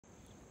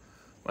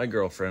My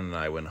girlfriend and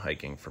I went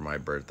hiking for my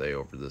birthday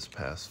over this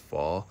past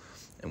fall,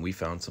 and we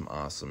found some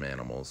awesome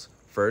animals.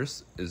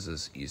 First is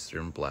this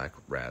eastern black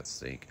rat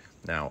snake.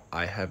 Now,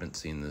 I haven't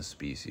seen this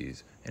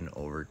species in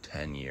over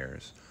 10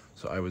 years,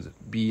 so I was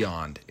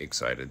beyond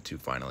excited to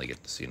finally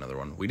get to see another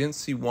one. We didn't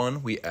see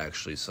one, we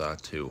actually saw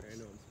two.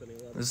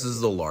 This is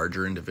the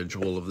larger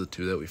individual of the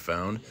two that we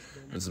found.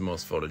 It's the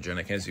most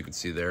photogenic. As you can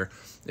see there,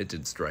 it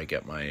did strike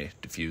at my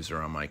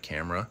diffuser on my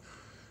camera,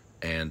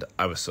 and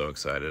I was so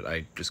excited.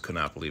 I just could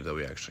not believe that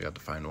we actually got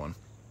to find one.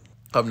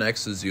 Up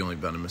next is the only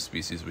venomous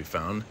species we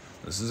found.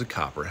 This is a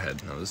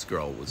copperhead. Now, this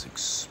girl was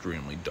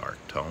extremely dark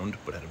toned,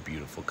 but had a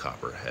beautiful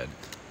copper head.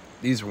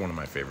 These are one of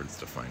my favorites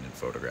to find and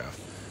photograph.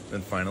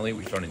 Then finally,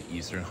 we found an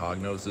eastern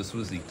hognose. This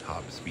was the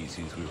top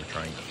species we were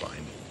trying to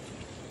find.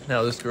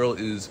 Now, this girl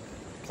is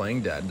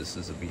playing dead. This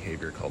is a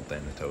behavior called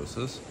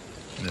thanatosis,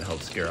 and it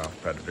helps scare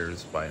off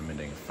predators by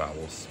emitting a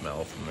foul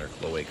smell from their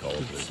cloaca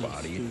of their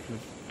body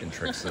and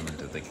tricks them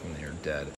into thinking they're dead.